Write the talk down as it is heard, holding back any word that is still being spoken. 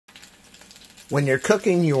When you're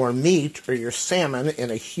cooking your meat or your salmon in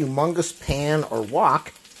a humongous pan or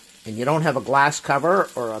wok, and you don't have a glass cover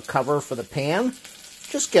or a cover for the pan,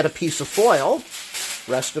 just get a piece of foil,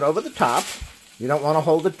 rest it over the top. You don't want to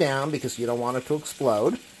hold it down because you don't want it to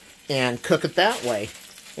explode, and cook it that way.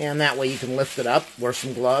 And that way you can lift it up, wear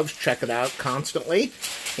some gloves, check it out constantly,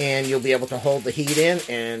 and you'll be able to hold the heat in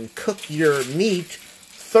and cook your meat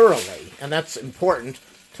thoroughly. And that's important,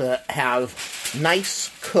 to have nice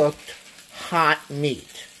cooked hot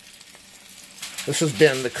meat. This has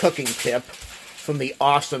been the cooking tip from the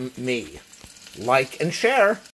awesome me. Like and share.